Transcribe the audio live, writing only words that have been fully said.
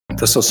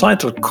the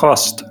societal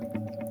cost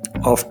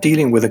of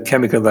dealing with a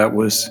chemical that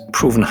was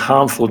proven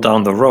harmful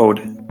down the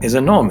road is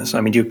enormous. I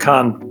mean, you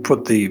can't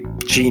put the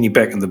genie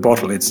back in the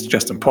bottle. It's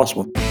just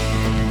impossible.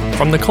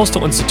 From the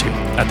Coastal Institute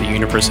at the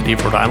University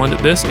of Rhode Island,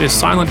 this is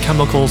Silent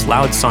Chemicals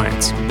Loud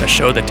Science, a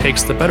show that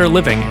takes the better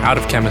living out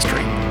of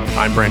chemistry.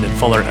 I'm Brandon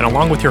Fuller, and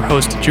along with your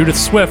host, Judith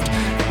Swift,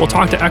 we'll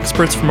talk to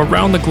experts from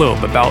around the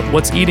globe about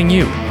what's eating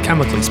you,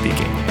 chemically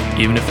speaking,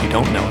 even if you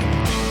don't know it.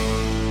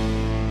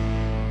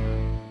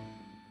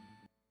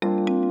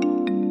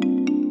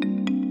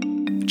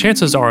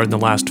 Chances are in the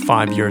last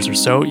 5 years or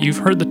so, you've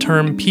heard the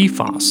term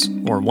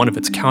PFAS, or one of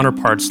its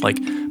counterparts like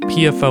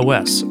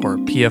PFOS or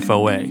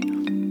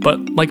PFOA. But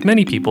like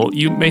many people,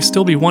 you may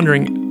still be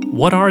wondering,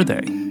 what are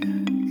they?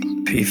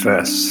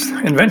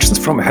 PFAS, inventions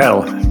from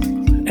hell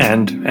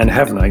and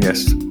heaven, I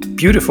guess.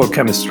 Beautiful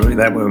chemistry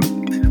that were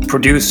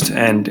produced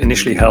and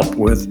initially helped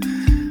with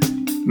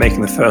making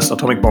the first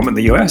atomic bomb in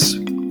the US.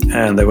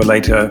 And they were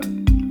later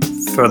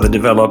further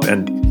developed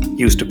and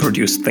used to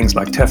produce things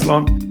like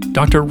Teflon.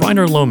 Dr.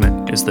 Rainer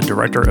Lohmann is the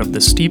director of the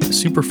STEEP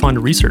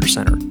Superfund Research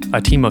Center, a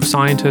team of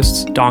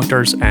scientists,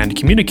 doctors, and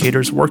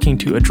communicators working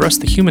to address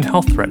the human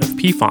health threat of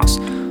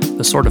PFAS,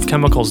 the sort of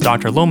chemicals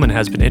Dr. Lohmann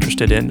has been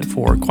interested in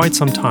for quite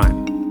some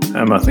time.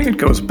 I think it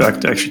goes back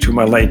to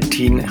my late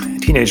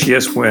teenage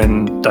years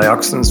when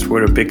dioxins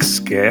were a big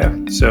scare,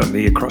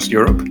 certainly across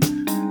Europe.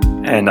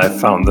 And I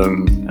found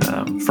them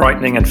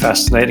frightening and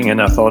fascinating,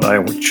 and I thought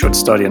I should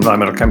study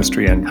environmental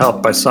chemistry and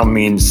help by some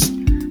means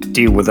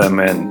deal with them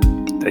and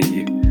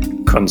the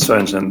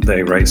concerns and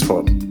they raise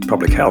for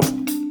public health.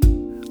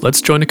 Let's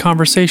join a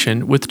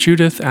conversation with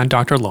Judith and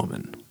Dr.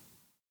 Lohmann.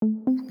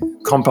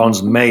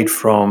 Compounds made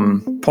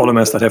from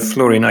polymers that have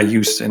fluorine are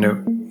used in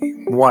a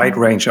wide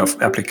range of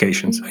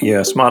applications.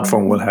 Your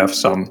smartphone will have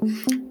some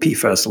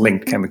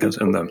PFAS-linked chemicals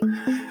in them.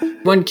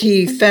 One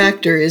key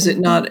factor, is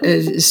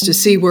to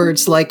see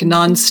words like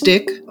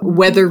non-stick,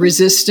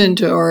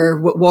 weather-resistant, or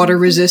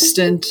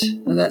water-resistant,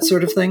 that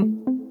sort of thing?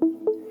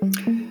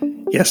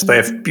 Yes, they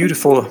have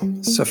beautiful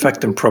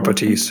surfactant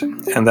properties,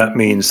 and that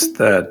means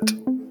that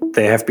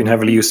they have been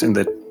heavily used in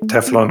the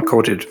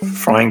Teflon-coated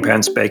frying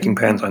pans, baking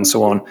pans, and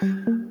so on,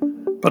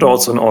 but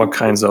also in all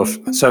kinds of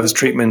surface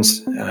treatments,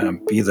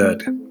 be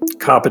that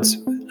carpets,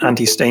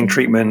 anti-stain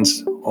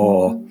treatments,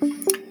 or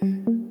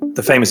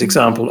the famous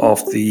example of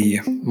the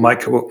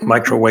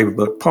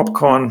microwavable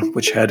popcorn,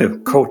 which had a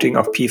coating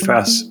of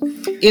PFAS.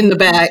 In the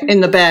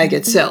bag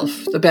itself.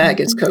 The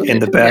bag is coated. In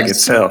the bag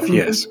itself,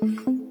 yes.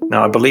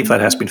 Now, I believe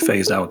that has been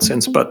phased out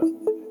since, but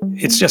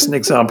it's just an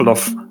example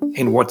of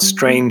in what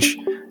strange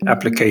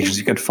applications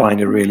you can find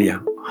a really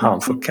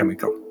harmful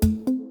chemical.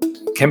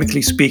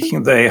 Chemically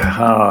speaking, they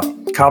are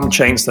carbon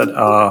chains that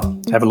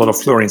have a lot of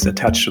fluorines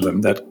attached to them.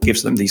 That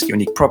gives them these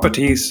unique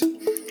properties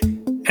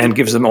and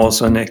gives them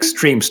also an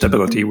extreme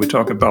stability. We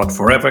talk about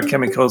forever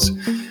chemicals,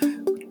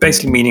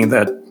 basically meaning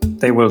that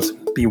they will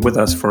be with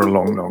us for a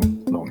long,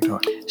 long, long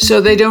time.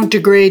 So they don't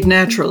degrade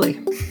naturally?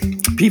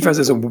 PFAS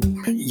is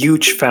a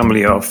huge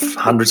family of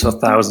hundreds of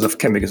thousands of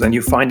chemicals, and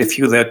you find a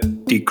few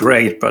that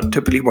degrade, but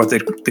typically what they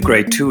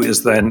degrade to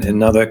is then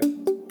another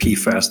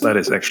PFAS that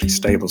is actually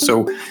stable.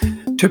 So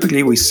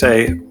typically we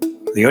say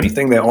the only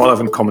thing they all have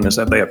in common is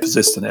that they are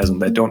persistent, as in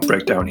they don't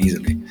break down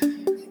easily.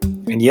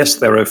 And yes,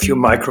 there are a few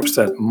microbes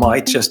that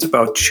might just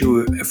about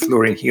chew a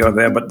fluorine here or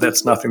there, but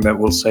that's nothing that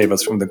will save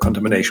us from the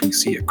contamination we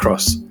see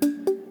across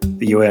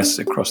the US,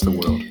 across the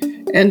world.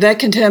 And that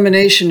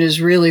contamination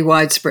is really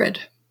widespread.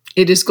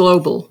 It is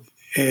global.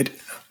 It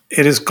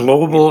is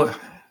global.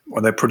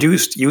 Well, they're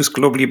produced, used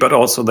globally, but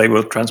also they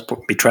will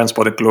be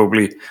transported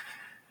globally.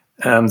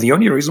 The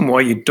only reason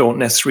why you don't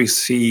necessarily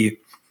see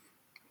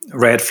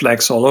red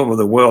flags all over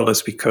the world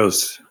is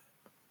because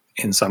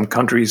in some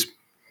countries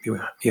you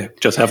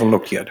just haven't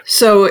looked yet.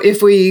 So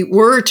if we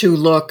were to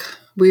look,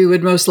 we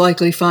would most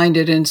likely find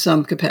it in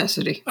some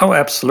capacity. Oh,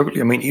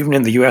 absolutely. I mean, even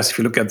in the US, if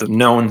you look at the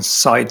known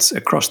sites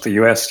across the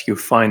US, you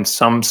find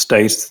some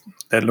states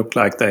that look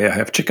like they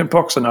have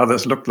chickenpox and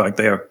others look like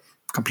they are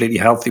completely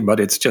healthy, but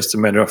it's just a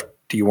matter of,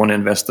 do you want to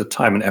invest the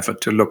time and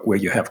effort to look where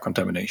you have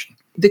contamination?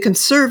 The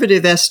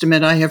conservative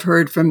estimate I have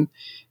heard from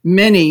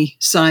many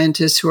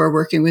scientists who are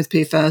working with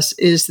PFAS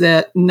is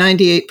that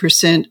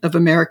 98% of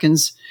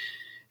Americans,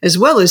 as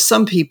well as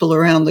some people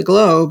around the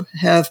globe,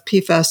 have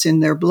PFAS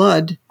in their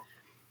blood.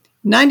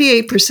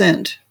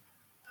 98%.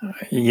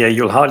 Yeah,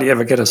 you'll hardly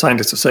ever get a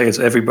scientist to say it's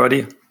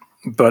everybody,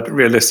 but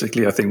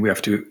realistically, I think we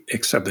have to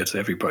accept it's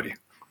everybody.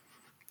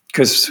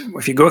 Because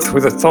if you go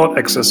through the thought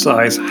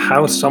exercise,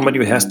 how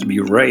somebody has to be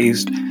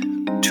raised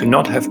to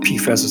not have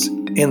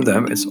PFAS in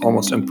them, it's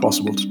almost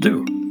impossible to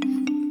do.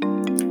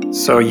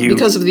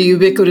 Because of the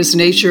ubiquitous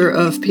nature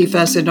of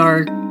PFAS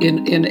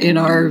in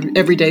our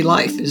everyday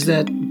life, is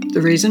that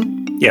the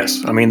reason?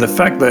 Yes. I mean, the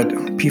fact that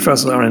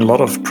PFAS are in a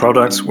lot of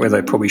products where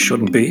they probably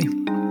shouldn't be,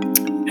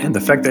 and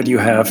the fact that you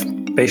have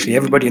basically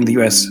everybody in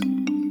the US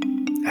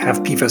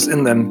have PFAS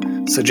in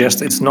them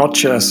suggests it's not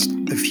just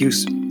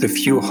the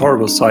few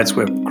horrible sites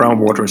where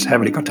groundwater is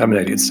heavily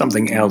contaminated. It's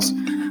something else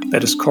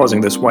that is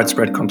causing this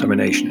widespread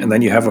contamination. And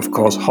then you have, of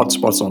course,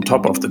 hotspots on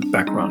top of the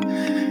background.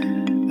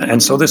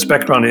 And so this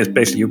background is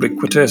basically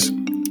ubiquitous.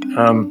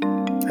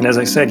 And as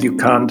I said, you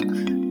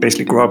can't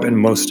basically grow up in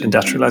most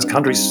industrialized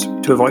countries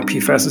to avoid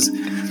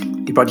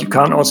PFAS, but you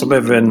can't also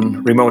live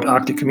in remote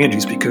Arctic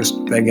communities because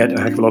they get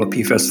a heck of a lot of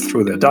PFAS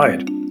through their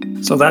diet.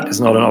 So that is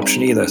not an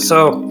option either.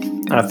 So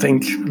I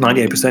think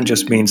 98%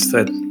 just means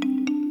that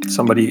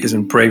somebody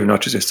isn't brave enough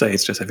to just say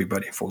it's just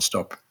everybody, full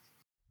stop.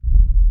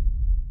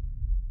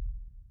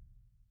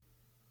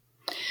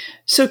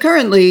 So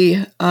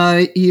currently,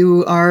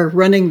 you are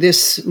running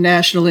this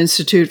National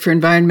Institute for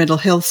Environmental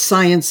Health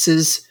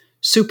Sciences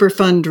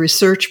Superfund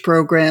Research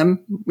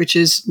Program, which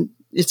is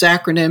its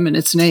acronym and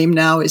its name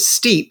now is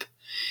STEEP.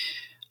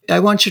 I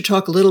want you to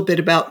talk a little bit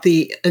about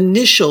the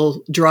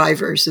initial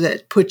drivers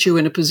that put you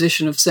in a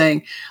position of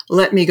saying,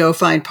 let me go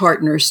find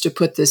partners to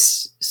put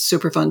this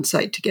Superfund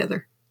site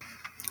together.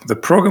 The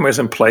program is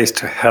in place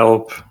to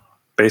help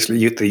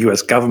basically the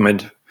U.S.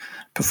 government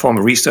perform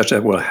research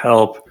that will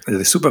help the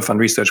Superfund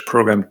research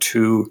program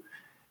to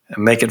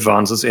make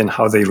advances in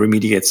how they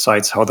remediate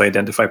sites, how they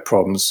identify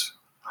problems,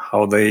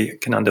 how they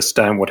can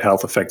understand what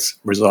health effects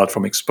result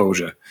from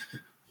exposure.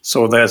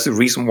 So there's a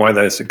reason why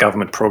there's a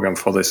government program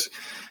for this.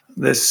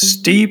 This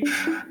STEEP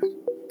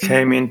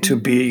came into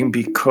being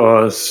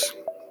because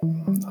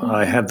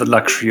I had the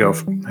luxury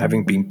of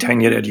having been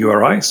tenured at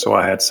URI, so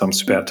I had some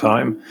spare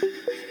time.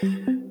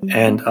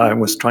 And I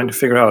was trying to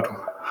figure out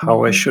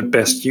how I should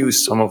best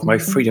use some of my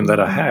freedom that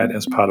I had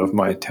as part of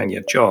my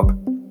tenured job.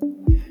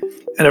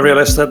 And I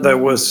realized that there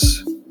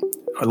was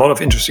a lot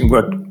of interesting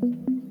work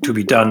to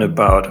be done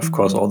about, of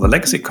course, all the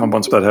legacy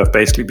compounds that have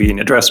basically been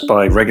addressed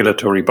by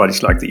regulatory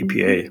bodies like the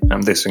EPA.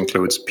 And this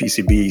includes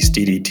PCBs,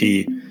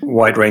 DDT, a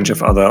wide range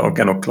of other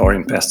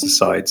organochlorine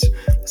pesticides.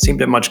 There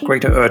seemed a much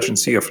greater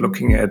urgency of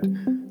looking at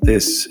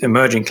this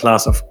emerging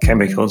class of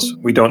chemicals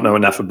we don't know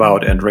enough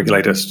about and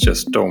regulators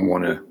just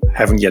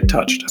haven't yet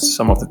touched.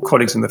 Some of the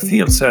colleagues in the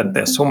field said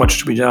there's so much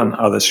to be done,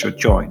 others should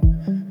join.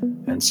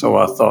 And so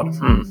I thought,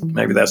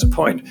 maybe there's a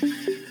point.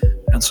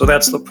 And so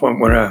that's the point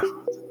where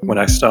when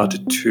I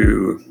started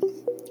to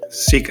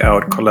seek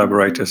out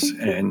collaborators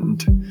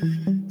and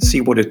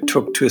see what it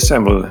took to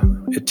assemble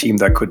a team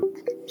that could,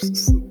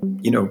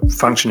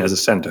 function as a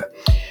center.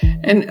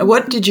 And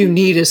what did you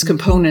need as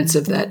components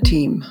of that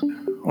team?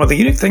 Well, the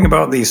unique thing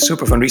about these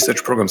Superfund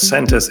Research Program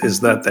centers is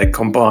that they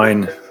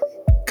combine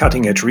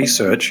cutting-edge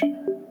research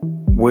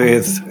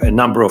with a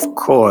number of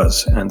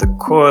cores, and the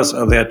cores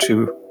are there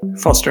to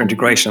foster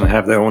integration and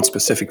have their own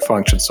specific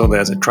functions. So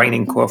there's a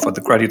training core for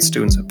the graduate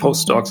students and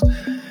postdocs.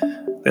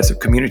 There's a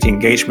community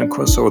engagement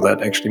core, so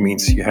that actually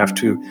means you have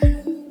to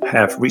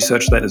have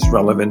research that is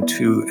relevant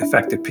to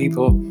affected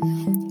people.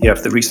 You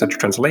have the research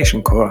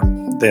translation core.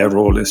 Their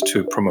role is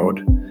to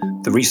promote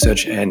the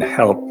research and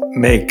help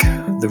make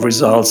the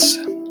results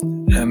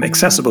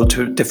accessible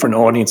to different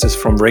audiences,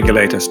 from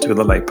regulators to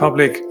the lay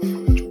public.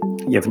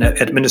 You have an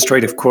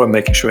administrative core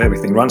making sure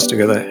everything runs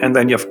together. And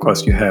then, of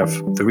course, you have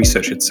the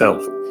research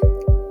itself.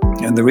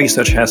 And the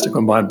research has to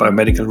combine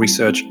biomedical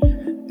research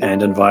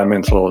and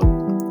environmental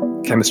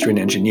chemistry and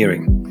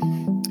engineering.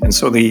 And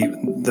so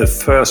the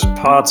first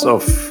parts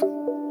of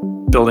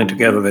building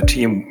together the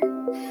team,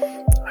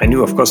 I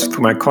knew, of course,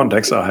 through my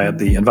contacts, I had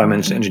the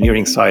environmental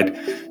engineering side.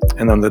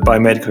 And then the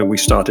biomedical, we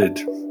started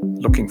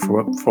looking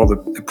for the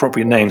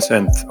appropriate names.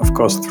 And of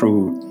course,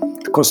 through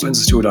the Coastal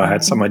Institute, I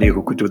had some idea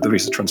who could do the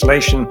research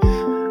translation.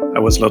 I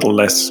was a little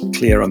less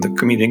clear on the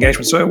community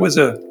engagement. So it was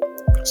a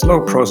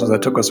slow process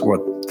that took us,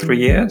 3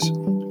 years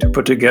to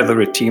put together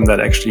a team that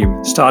actually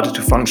started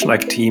to function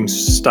like teams,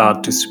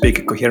 start to speak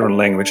a coherent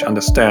language,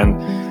 understand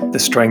the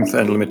strengths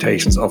and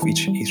limitations of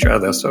each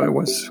other. So it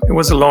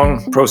was a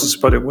long process,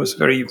 but it was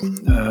very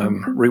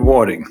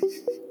rewarding.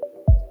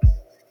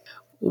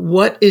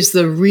 What is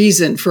the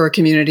reason for a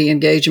community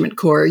engagement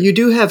core? You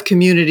do have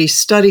community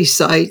study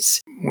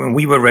sites. When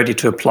we were ready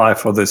to apply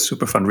for the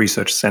Superfund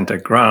Research Center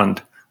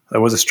grant, there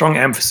was a strong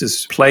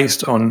emphasis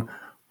placed on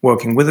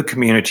working with the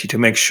community to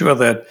make sure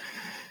that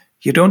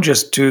you don't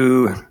just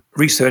do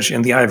research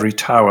in the ivory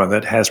tower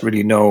that has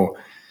really no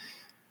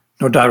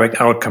direct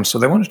outcome. So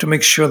they wanted to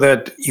make sure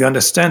that you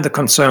understand the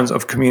concerns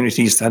of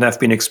communities that have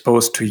been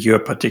exposed to your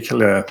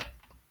particular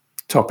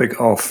topic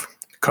of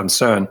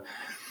concern.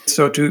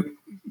 So to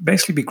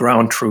basically be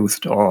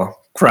ground-truthed or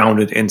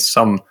grounded in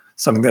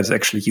something that's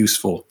actually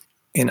useful.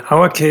 In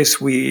our case,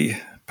 we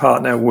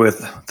partner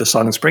with the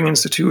Silent Spring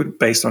Institute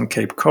based on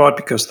Cape Cod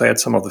because they had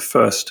some of the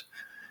first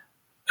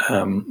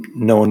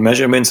known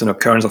measurements and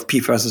occurrence of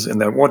PFAS in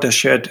their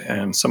watershed,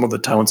 and some of the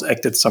towns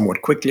acted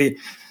somewhat quickly,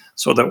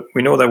 so that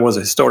we know there was a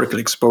historical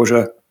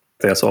exposure.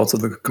 There's also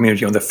the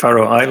community on the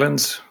Faroe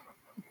Islands,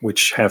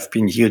 which have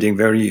been yielding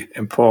very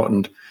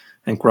important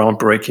and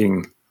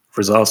groundbreaking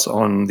results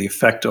on the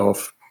effect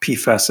of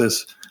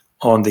PFAS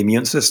on the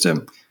immune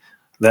system.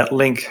 That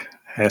link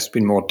has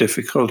been more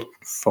difficult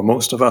for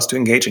most of us to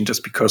engage in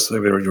just because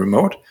they're very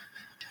remote.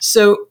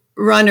 So,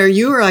 Rainer,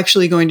 you are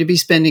actually going to be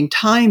spending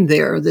time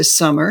there this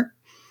summer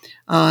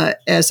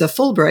as a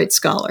Fulbright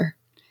scholar.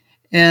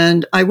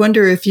 And I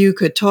wonder if you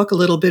could talk a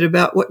little bit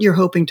about what you're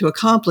hoping to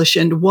accomplish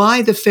and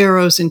why the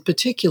Faroes in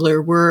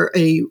particular were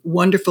a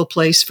wonderful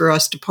place for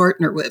us to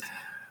partner with.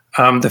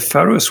 The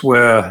Faroes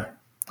were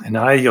an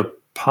ideal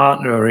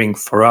partnering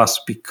for us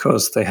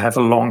because they have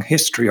a long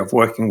history of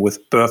working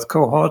with birth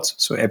cohorts,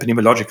 so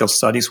epidemiological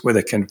studies where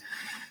they can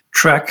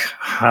track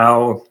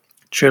how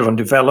children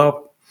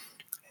develop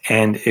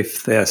and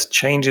if there's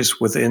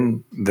changes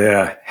within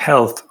their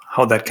health,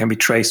 how that can be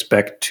traced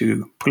back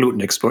to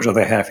pollutant exposure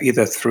they have,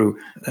 either through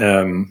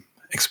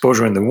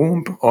exposure in the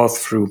womb or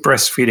through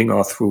breastfeeding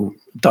or through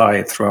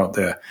diet throughout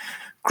their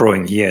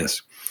growing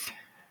years.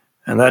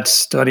 And that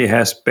study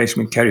has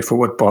basically been carried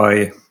forward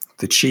by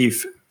the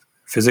chief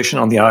physician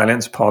on the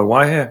islands, Paul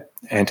Weihe,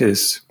 and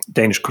his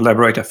Danish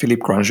collaborator,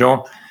 Philippe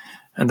Grandjean.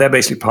 And they're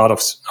basically part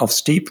of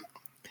STEEP.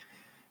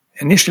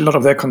 Initially, a lot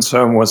of their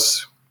concern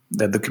was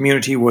that the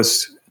community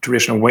was a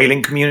traditional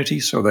whaling community,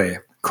 so they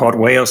caught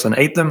whales and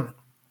ate them.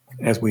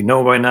 As we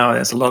know by now,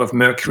 there's a lot of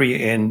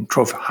mercury in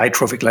high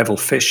trophic level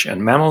fish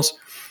and mammals.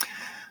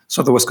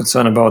 So there was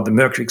concern about the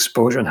mercury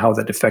exposure and how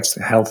that affects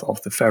the health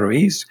of the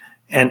Faroese.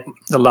 And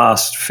the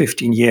last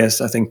 15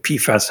 years, I think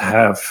PFAS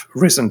have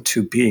risen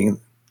to being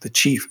the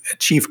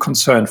chief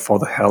concern for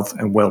the health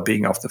and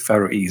well-being of the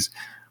Faroese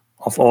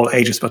of all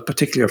ages, but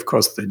particularly, of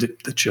course,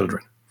 the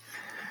children.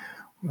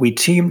 We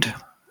teamed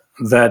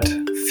that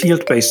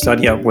field-based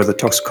study up with a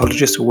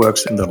toxicologist who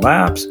works in the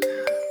labs.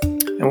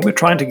 And what we're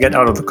trying to get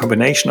out of the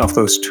combination of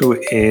those two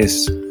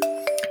is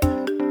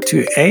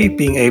to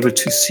being able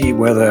to see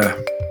whether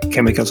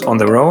chemicals on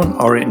their own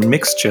or in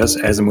mixtures,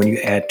 as in when you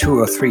add 2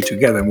 or 3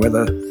 together,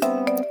 whether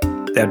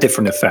there are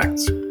different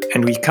effects.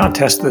 And we can't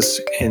test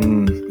this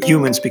in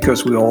humans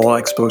because we all are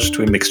exposed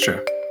to a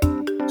mixture.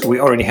 So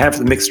we already have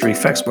the mixture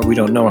effects, but we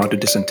don't know how to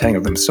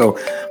disentangle them. So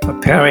by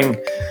pairing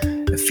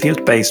a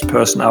field-based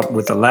person up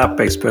with a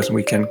lab-based person,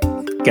 we can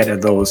get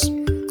at those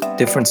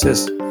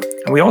differences.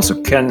 And we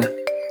also can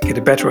get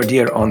a better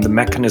idea on the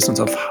mechanisms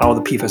of how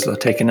the PFAS are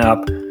taken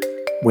up,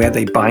 where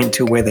they bind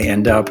to, where they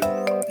end up,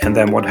 and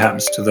then what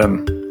happens to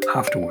them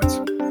afterwards.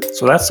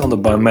 So that's on the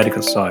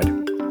biomedical side.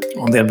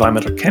 On the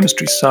environmental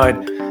chemistry side,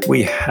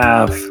 we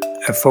have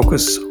a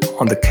focus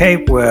on the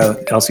Cape, where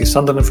Elsie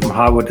Sunderland from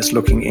Harvard is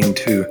looking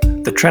into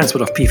the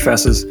transport of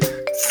PFAS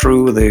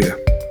through the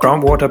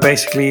groundwater,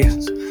 basically.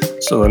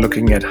 So they're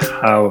looking at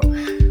how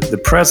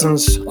the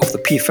presence of the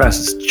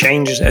PFAS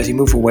changes as you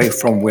move away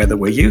from where they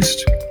were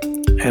used,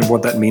 and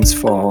what that means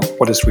for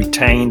what is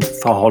retained,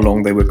 for how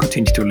long they will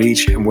continue to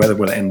leach, and where they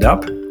will end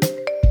up.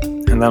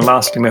 And then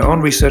lastly, my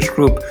own research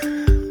group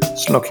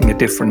is looking at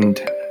different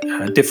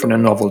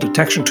and novel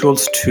detection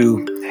tools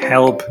to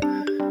help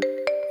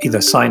either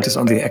scientists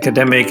on the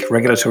academic,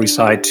 regulatory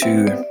side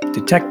to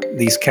detect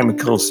these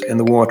chemicals in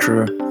the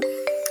water,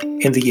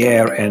 in the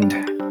air, and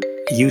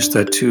use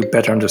that to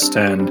better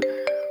understand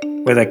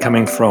where they're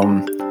coming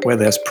from, where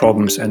there's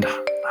problems, and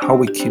how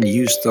we can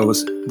use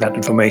that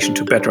information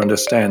to better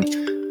understand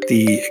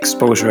the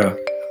exposure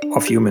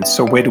of humans.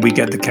 So where do we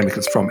get the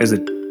chemicals from? Is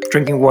it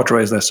drinking water, or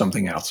is there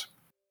something else?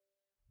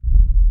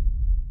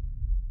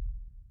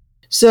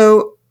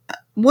 So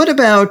what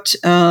about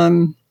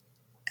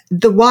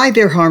why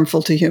they're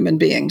harmful to human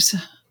beings?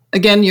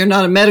 Again, you're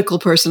not a medical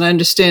person, I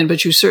understand,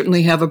 but you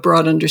certainly have a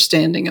broad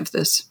understanding of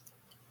this.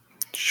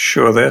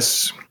 Sure,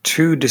 there's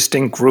 2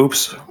 distinct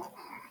groups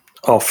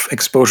of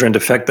exposure and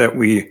effect that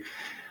we,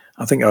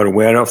 I think, are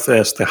aware of.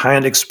 There's the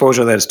high-end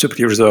exposure that is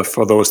typically reserved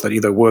for those that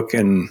either work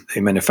in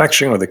the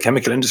manufacturing or the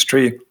chemical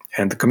industry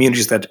and the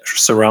communities that are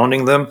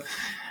surrounding them,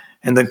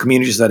 and then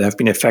communities that have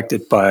been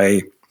affected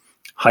by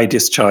high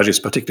discharges,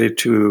 particularly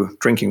to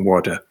drinking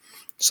water.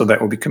 So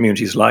that would be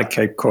communities like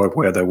Cape Cod,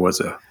 where there was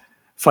a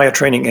fire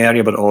training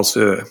area, but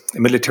also a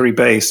military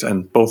base,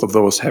 and both of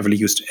those heavily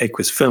used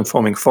aqueous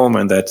film-forming foam,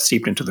 and that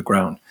seeped into the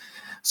ground.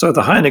 So at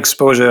the high-end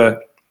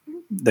exposure,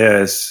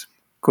 there's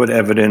good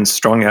evidence,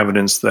 strong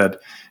evidence that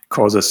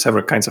causes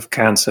several kinds of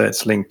cancer.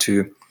 It's linked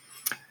to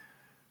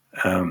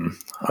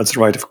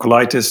ulcerative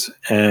colitis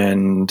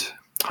and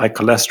high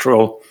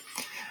cholesterol.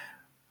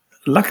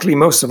 Luckily,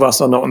 most of us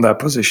are not in that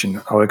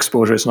position. Our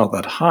exposure is not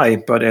that high,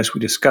 but as we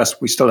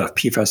discussed, we still have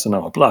PFAS in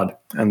our blood.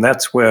 And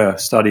that's where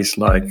studies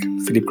like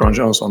Philippe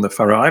Grandjean's on the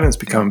Faroe Islands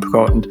become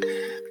important,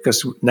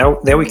 because now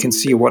there we can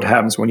see what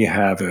happens when you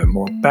have a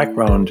more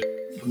background,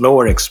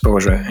 lower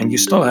exposure, and you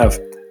still have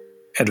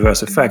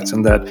adverse effects,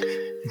 and that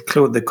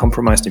include the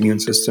compromised immune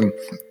system,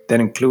 that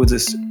includes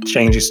this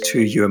changes to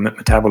your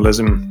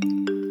metabolism,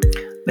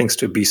 links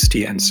to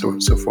obesity, and so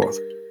forth.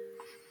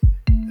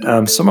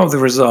 Some of the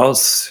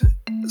results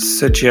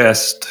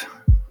suggest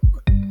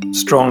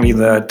strongly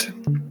that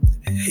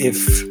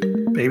if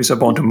babies are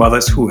born to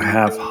mothers who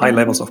have high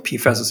levels of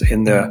PFAS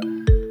in their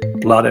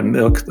blood and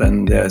milk,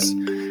 then there's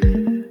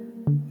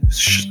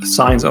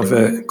signs of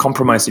a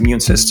compromised immune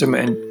system.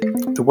 And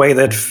the way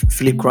that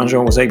Philippe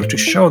Grandjean was able to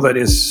show that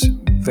is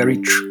very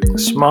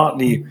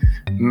smartly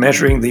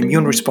measuring the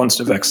immune response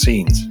to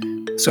vaccines.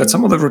 So at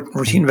some of the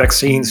routine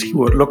vaccines, he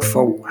would look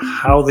for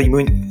how the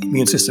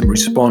immune system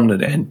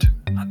responded, and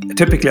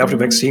typically after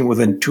vaccine,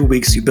 within 2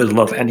 weeks, you build a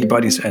lot of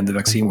antibodies and the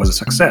vaccine was a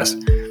success.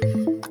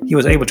 He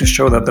was able to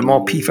show that the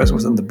more PFAS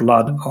was in the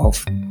blood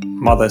of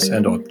mothers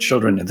and or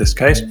children in this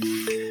case,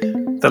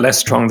 the less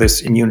strong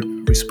this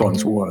immune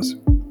response was.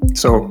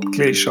 So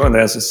clearly showing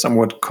there's a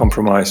somewhat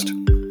compromised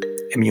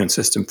immune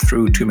system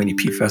through too many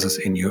PFAS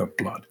in your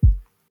blood.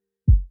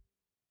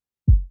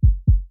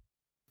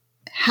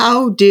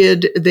 How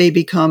did they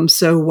become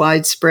so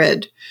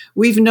widespread?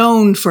 We've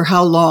known for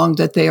how long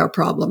that they are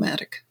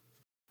problematic.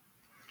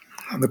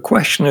 The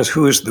question is,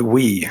 who is the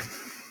we?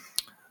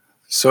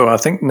 So I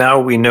think now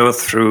we know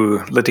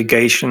through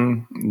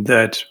litigation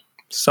that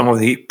some of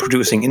the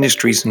producing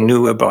industries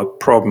knew about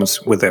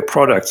problems with their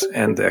products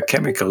and their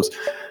chemicals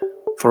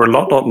for a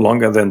lot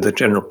longer than the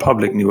general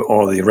public knew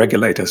or the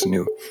regulators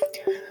knew.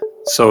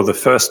 So the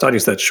first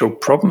studies that show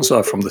problems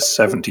are from the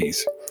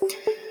 70s.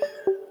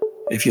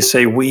 If you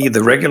say we,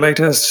 the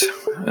regulators,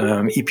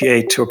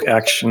 EPA took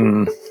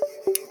action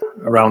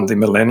around the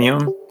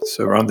millennium,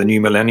 so around the new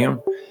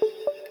millennium.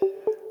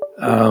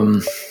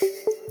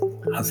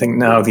 I think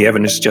now the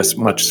evidence is just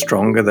much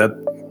stronger that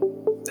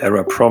there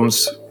are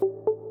problems.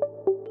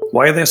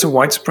 Why are they so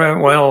widespread?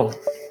 Well,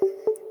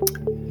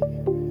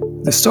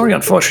 the story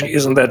unfortunately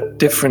isn't that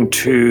different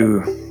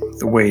to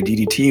the way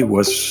DDT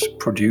was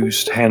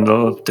produced,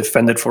 handled,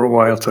 defended for a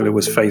while till it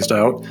was phased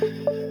out.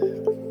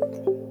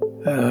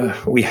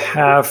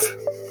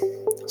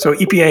 So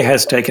EPA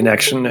has taken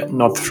action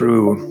not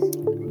through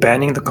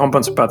banning the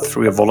compounds, but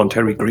through a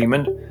voluntary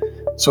agreement.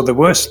 So the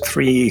worst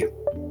three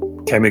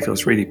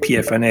chemicals, really,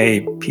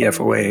 PFNA,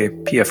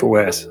 PFOA,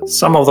 PFOS,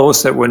 some of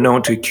those that were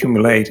known to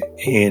accumulate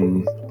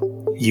in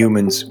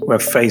humans were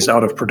phased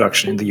out of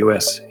production in the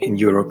US, in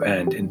Europe,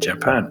 and in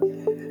Japan.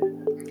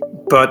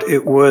 But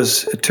it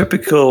was a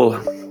typical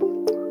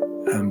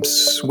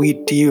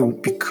sweet deal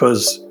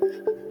because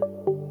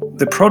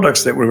the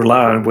products that we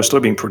rely on were still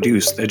being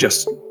produced.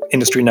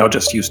 Industry now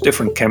just used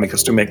different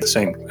chemicals to make the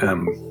same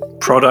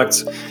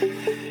products.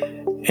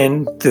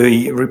 And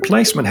the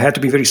replacement had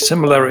to be very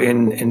similar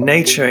in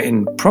nature,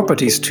 in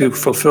properties, to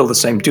fulfill the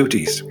same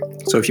duties.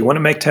 So if you want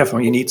to make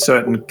Teflon, you need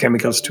certain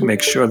chemicals to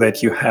make sure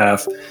that you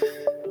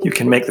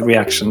can make the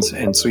reactions.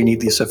 And so you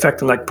need these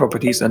surfactant-like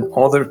properties, and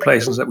all the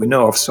replacements that we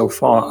know of so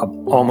far are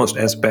almost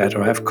as bad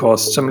or have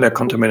caused similar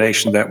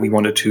contamination that we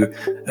wanted to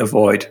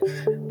avoid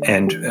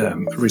and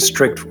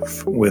restrict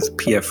with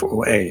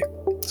PFOA.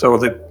 So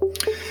the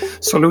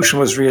solution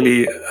was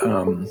really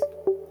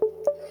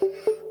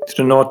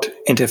to not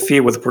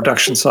interfere with the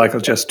production cycle,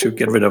 just to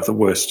get rid of the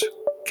worst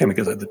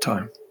chemicals at the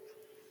time.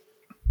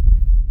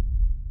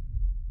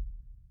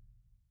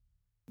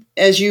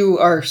 As you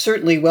are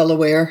certainly well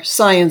aware,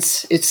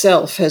 science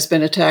itself has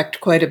been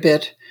attacked quite a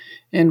bit,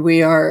 and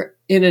we are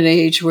in an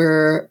age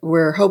where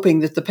we're hoping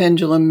that the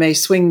pendulum may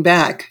swing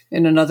back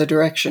in another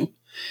direction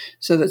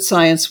so that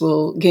science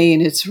will gain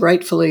its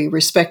rightfully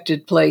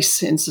respected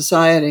place in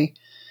society.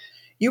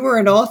 You were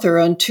an author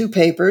on 2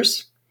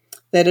 papers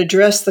that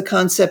address the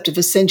concept of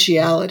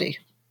essentiality.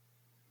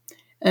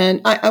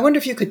 And I wonder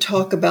if you could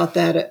talk about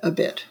that a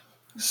bit.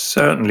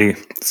 Certainly.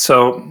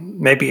 So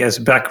maybe as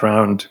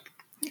background,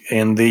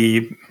 in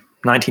the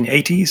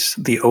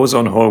 1980s, the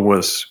ozone hole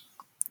was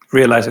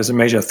realized as a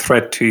major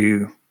threat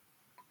to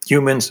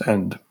humans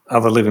and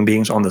other living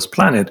beings on this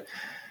planet.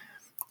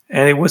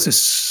 And it was a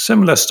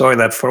similar story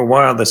that for a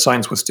while the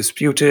science was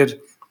disputed,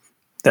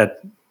 that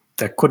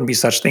there couldn't be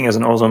such thing as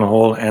an ozone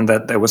hole, and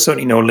that there was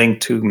certainly no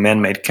link to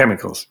man-made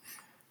chemicals.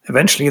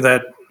 Eventually,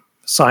 that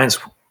science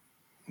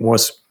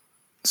was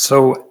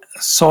so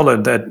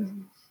solid that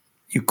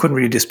you couldn't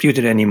really dispute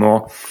it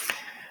anymore.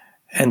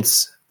 And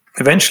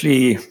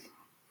eventually,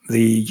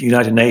 the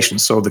United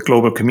Nations, so the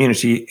global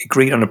community,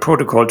 agreed on a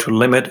protocol to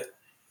limit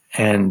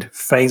and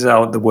phase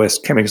out the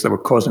worst chemicals that were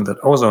causing that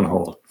ozone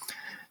hole,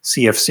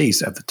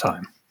 CFCs at the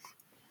time.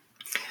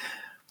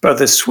 But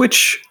the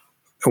switch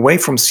away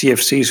from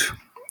CFCs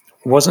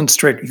wasn't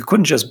strict. You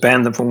couldn't just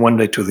ban them from one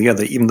day to the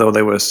other, even though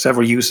there were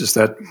several uses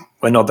that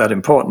were not that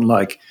important,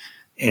 like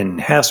in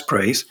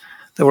hairsprays.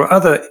 There were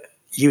other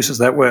uses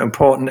that were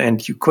important,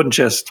 and you couldn't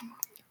just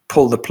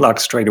pull the plug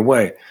straight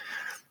away.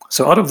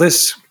 So out of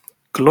this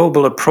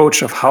global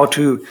approach of how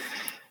to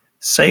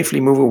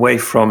safely move away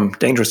from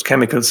dangerous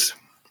chemicals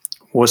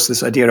was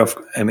this idea of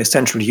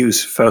essential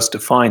use first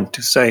defined,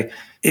 to say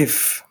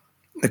if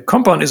the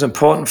compound is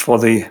important for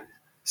the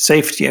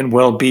safety and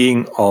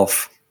well-being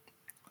of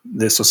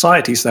the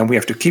societies, then we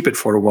have to keep it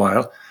for a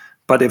while.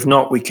 But if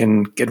not, we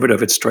can get rid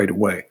of it straight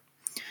away.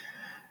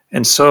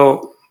 And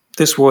so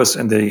this was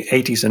in the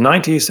 80s and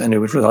 90s, and it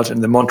would result in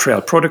the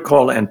Montreal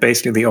Protocol. And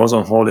basically the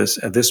ozone hole is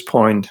at this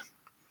point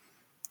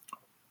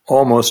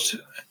almost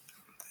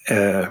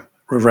a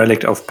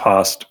relic of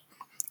past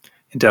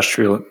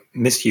industrial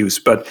misuse,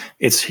 but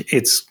it's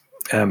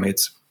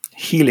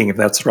healing, if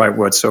that's the right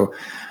word. So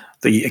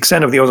the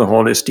extent of the ozone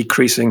hole is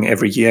decreasing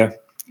every year,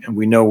 and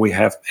we know we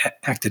have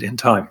acted in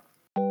time.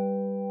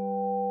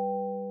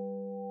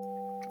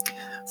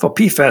 For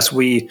PFAS,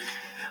 we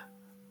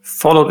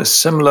followed a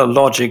similar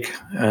logic,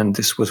 and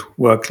this was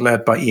work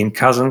led by Ian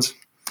Cousins.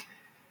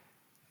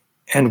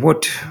 And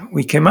what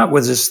we came up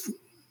with is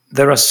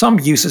there are some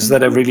uses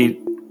that are really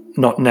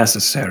not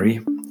necessary,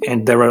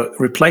 and there are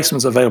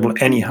replacements available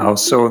anyhow,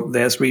 so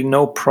there's really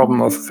no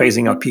problem of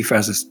phasing out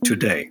PFAS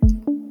today.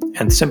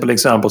 And simple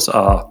examples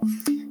are,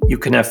 you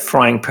can have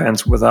frying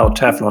pans without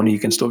Teflon, you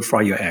can still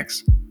fry your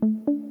eggs.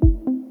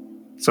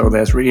 So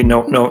there's really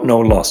no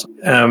loss.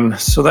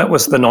 So that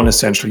was the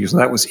non-essential use,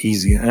 and that was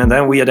easy. And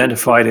then we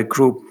identified a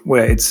group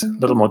where it's a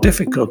little more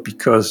difficult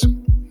because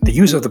the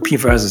use of the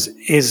PFAS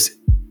is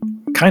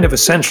kind of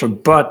essential,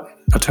 but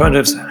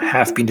alternatives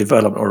have been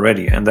developed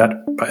already. And that,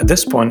 at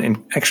this point,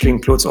 actually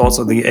includes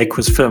also the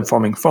aqueous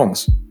film-forming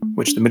foams,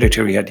 which the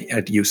military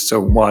had used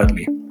so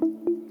widely.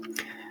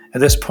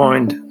 At this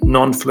point,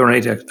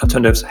 non-fluorinated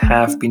alternatives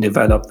have been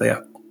developed. They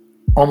are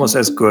almost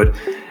as good.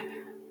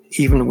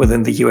 Even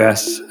within the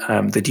US,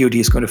 the DoD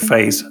is going to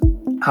phase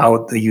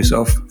out the use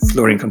of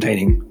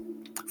fluorine-containing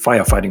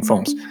firefighting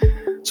foams.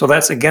 So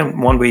that's, again,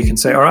 one way you can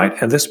say, all right,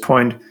 at this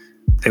point,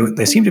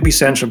 they seem to be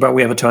essential, but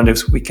we have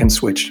alternatives, we can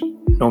switch.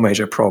 No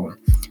major problem.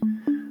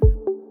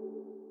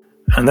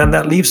 And then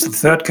that leaves the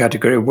third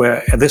category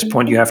where at this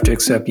point you have to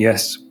accept,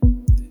 yes,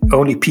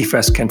 only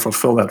PFAS can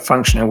fulfill that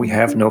function and we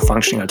have no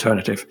functioning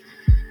alternative.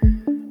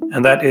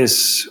 And that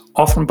is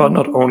often, but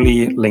not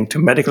only, linked to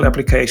medical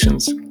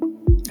applications,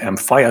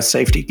 fire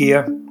safety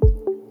gear,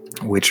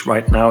 which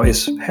right now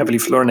is heavily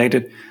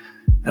fluorinated,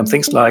 and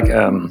things like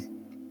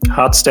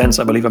heart stents,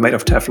 I believe, are made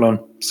of Teflon.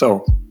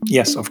 So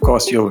yes, of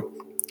course, you'll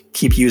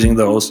keep using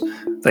those.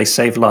 They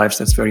save lives.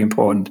 That's very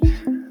important.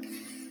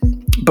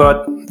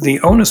 But the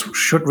onus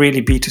should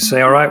really be to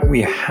say, all right,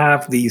 we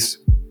have these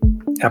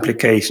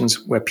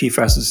applications where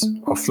PFAS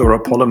or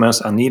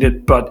fluoropolymers are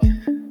needed, but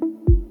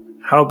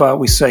how about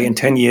we say in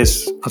 10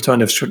 years,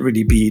 alternatives should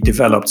really be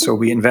developed. So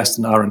we invest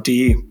in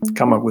R&D,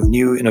 come up with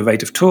new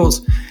innovative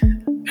tools,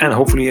 and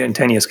hopefully in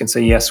 10 years can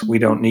say, yes, we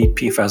don't need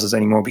PFAS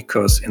anymore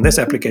because in this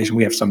application,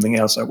 we have something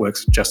else that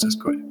works just as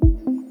good.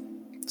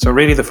 So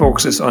really the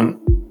focus is on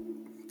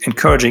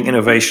encouraging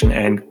innovation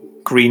and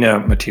greener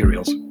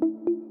materials.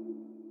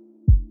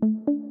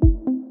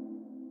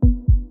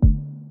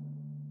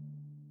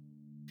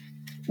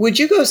 Would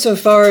you go so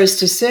far as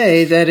to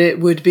say that it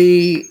would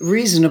be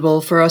reasonable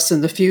for us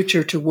in the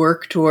future to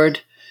work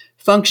toward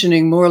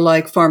functioning more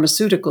like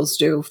pharmaceuticals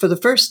do? For the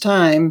first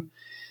time,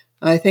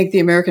 I think the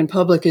American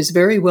public is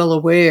very well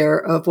aware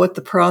of what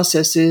the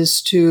process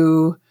is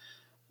to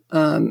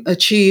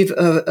achieve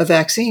a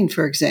vaccine,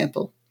 for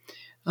example.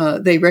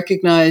 They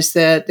recognize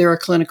that there are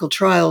clinical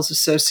trials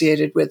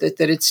associated with it,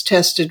 that it's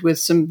tested with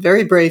some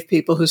very brave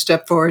people who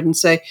step forward and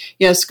say,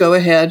 yes, go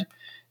ahead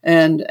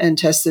and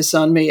test this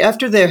on me.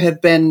 After there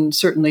have been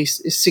certainly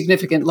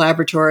significant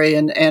laboratory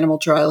and animal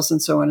trials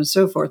and so on and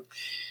so forth.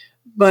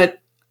 But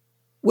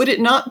would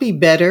it not be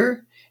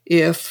better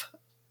if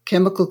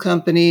chemical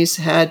companies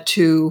had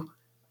to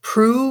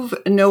prove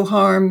no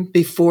harm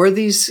before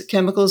these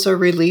chemicals are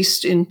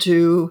released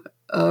into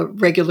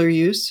regular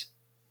use?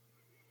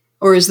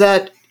 Or is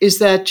that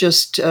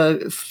just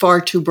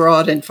far too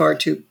broad and far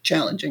too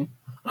challenging?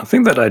 I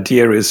think that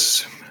idea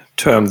is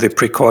termed the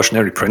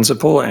precautionary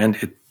principle, and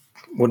it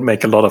would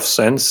make a lot of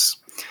sense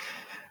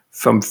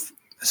from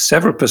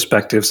several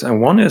perspectives.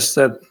 And one is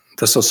that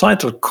the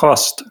societal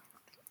cost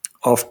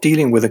of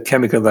dealing with a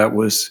chemical that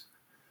was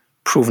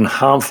proven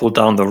harmful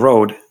down the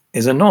road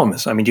is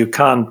enormous. I mean, you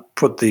can't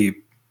put the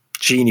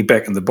genie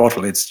back in the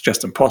bottle. It's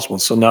just impossible.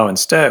 So now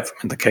instead,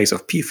 in the case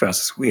of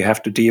PFAS, we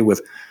have to deal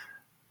with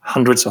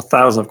hundreds of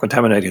thousands of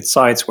contaminated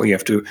sites where you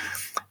have to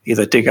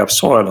either dig up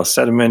soil or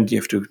sediment. You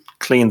have to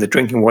clean the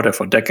drinking water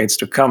for decades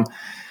to come.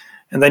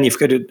 And then you've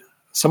got to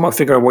somehow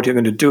figure out what you're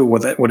going to do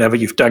with whatever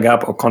you've dug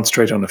up or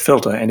concentrate on a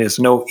filter. And there's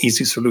no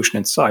easy solution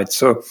in sight.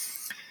 So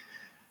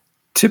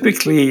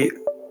typically,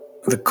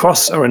 the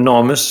costs are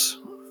enormous.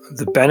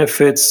 The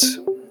benefits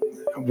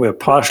were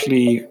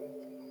partially,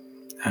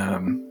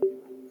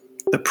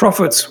 the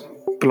profits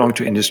belong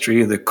to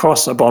industry, the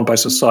costs are borne by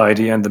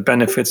society, and the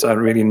benefits are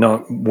really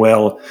not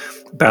well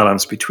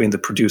balanced between the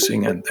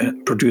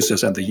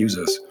producers and the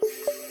users.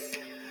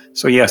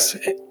 So yes,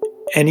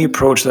 any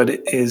approach that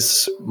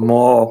is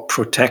more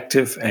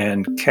protective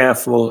and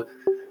careful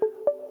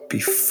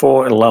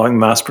before allowing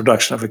mass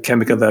production of a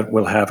chemical that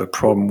will have a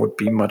problem would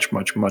be much,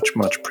 much, much,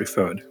 much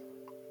preferred.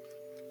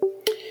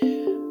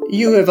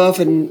 You have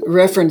often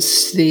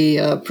referenced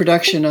the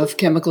production of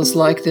chemicals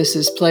like this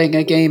as playing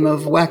a game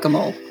of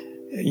whack-a-mole.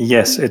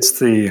 Yes, it's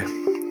the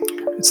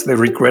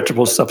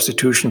regrettable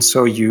substitution.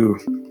 So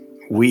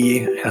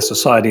we as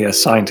society, as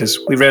scientists,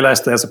 we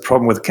realize there's a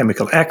problem with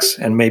chemical X,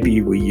 and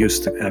maybe we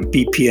used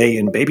BPA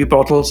in baby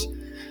bottles.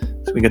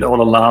 So we get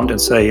all alarmed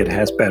and say it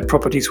has bad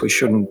properties. We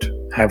shouldn't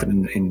have it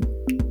in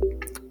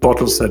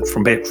bottles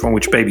from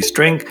which babies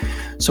drink.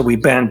 So we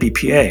ban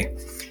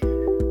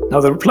BPA. Now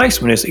the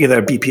replacement is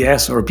either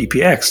BPS or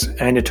BPX,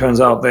 and it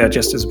turns out they're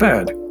just as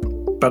bad.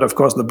 But of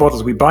course, the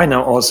bottles we buy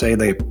now all say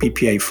they're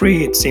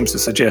BPA-free. It seems to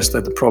suggest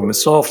that the problem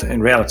is solved.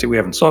 In reality, we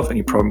haven't solved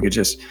any problem. You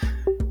just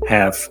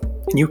have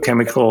a new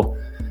chemical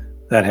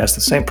that has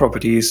the same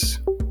properties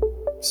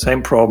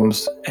same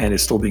problems, and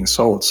it's still being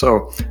solved.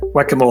 So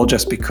whack-a-mole,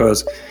 just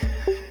because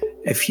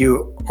if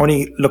you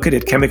only look at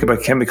it chemical by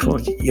chemical,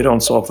 you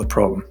don't solve the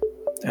problem.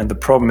 And the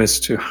problem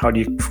is how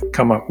do you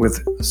come up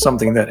with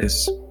something that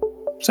is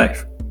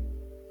safe?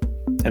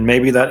 And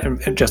maybe that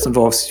just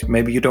involves,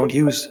 maybe you don't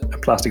use a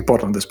plastic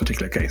bottle in this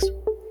particular case.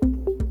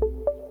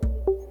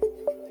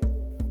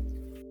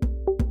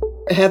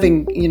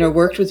 Having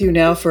worked with you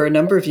now for a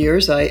number of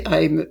years,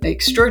 I'm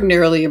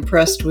extraordinarily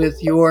impressed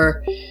with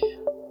your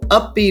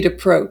upbeat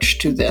approach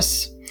to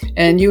this.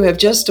 And you have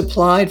just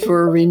applied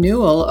for a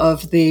renewal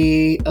of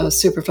the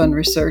Superfund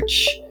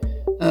Research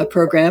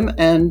program,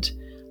 and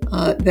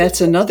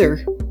that's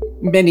another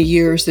many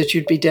years that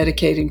you'd be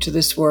dedicating to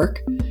this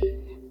work.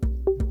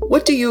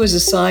 What do you as a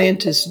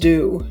scientist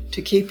do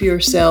to keep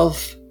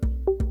yourself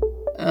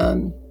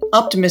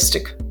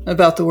optimistic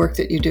about the work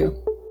that you do?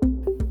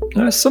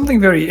 Something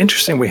very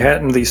interesting we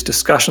had in these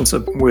discussions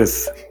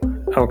with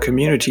our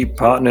community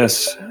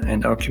partners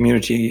and our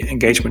community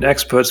engagement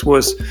experts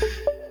was,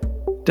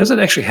 does it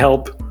actually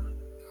help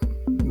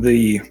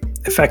the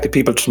affected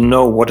people to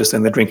know what is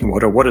in their drinking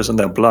water, what is in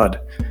their blood?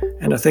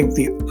 And I think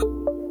the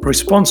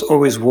response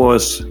always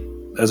was,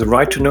 there's a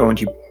right to know, and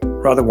you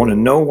rather want to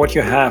know what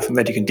you have and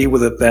that you can deal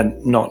with it than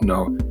not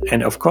know.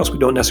 And of course, we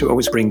don't necessarily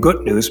always bring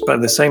good news, but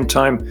at the same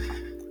time,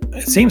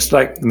 it seems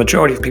like the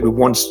majority of people would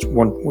want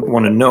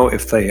to know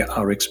if they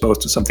are exposed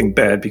to something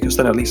bad, because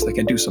then at least they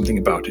can do something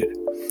about it.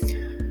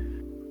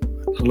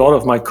 A lot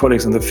of my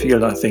colleagues in the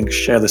field, I think,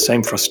 share the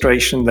same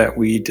frustration that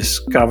we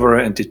discover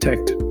and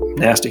detect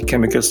nasty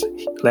chemicals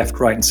left,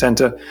 right, and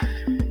center.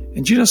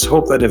 And you just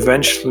hope that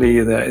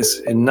eventually there is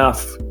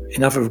enough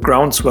of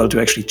groundswell to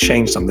actually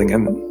change something.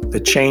 And the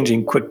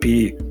changing could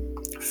be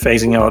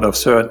phasing out of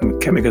certain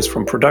chemicals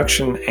from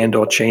production and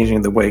or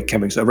changing the way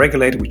chemicals are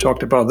regulated. We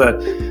talked about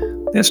that.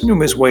 There's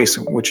numerous ways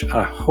in which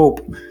I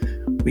hope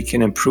we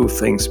can improve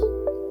things,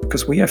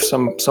 because we have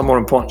some more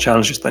important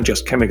challenges than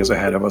just chemicals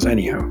ahead of us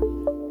anyhow.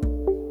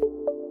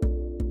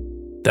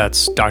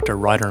 That's Dr.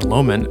 Ryder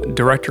Lohmann,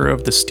 director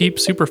of the STEEP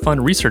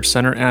Superfund Research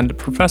Center and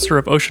professor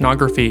of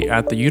oceanography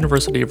at the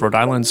University of Rhode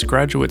Island's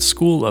Graduate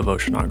School of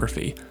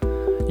Oceanography.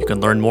 You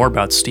can learn more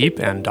about STEEP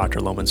and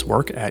Dr. Lohmann's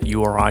work at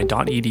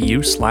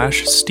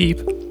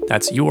uri.edu/STEEP.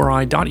 That's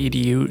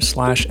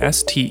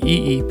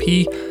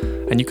uri.edu/STEEP.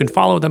 And you can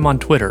follow them on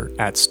Twitter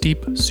at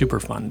STEEP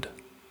Superfund.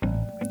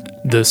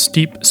 The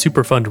STEEP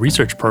Superfund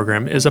Research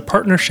Program is a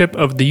partnership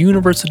of the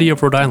University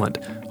of Rhode Island,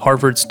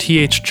 Harvard's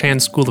T.H.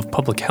 Chan School of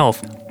Public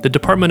Health, the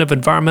Department of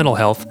Environmental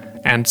Health,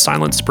 and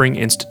Silent Spring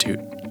Institute.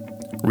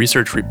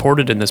 Research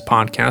reported in this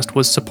podcast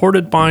was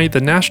supported by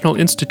the National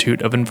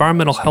Institute of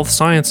Environmental Health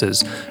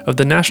Sciences of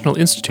the National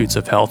Institutes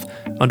of Health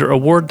under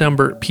award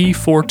number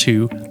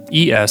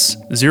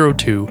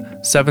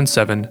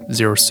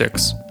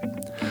P42ES027706.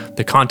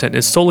 The content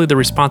is solely the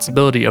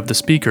responsibility of the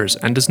speakers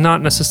and does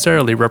not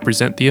necessarily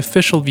represent the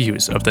official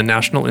views of the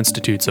National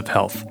Institutes of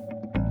Health.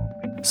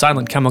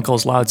 Silent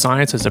Chemicals Loud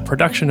Science is a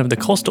production of the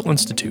Coastal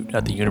Institute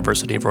at the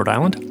University of Rhode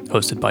Island,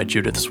 hosted by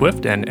Judith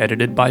Swift and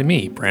edited by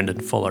me, Brandon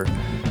Fuller.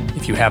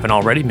 If you haven't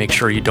already, make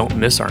sure you don't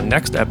miss our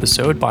next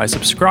episode by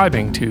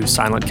subscribing to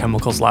Silent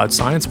Chemicals Loud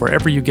Science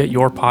wherever you get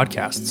your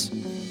podcasts.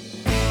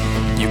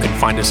 You can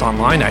find us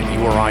online at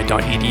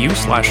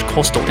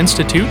uri.edu/Coastal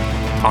Institute,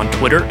 on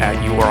Twitter at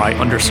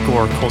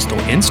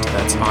uri_coastalinst,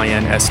 that's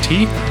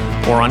INST,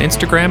 or on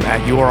Instagram at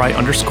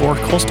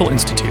uri_Coastal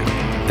Institute.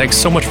 Thanks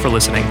so much for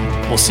listening.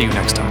 We'll see you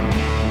next time.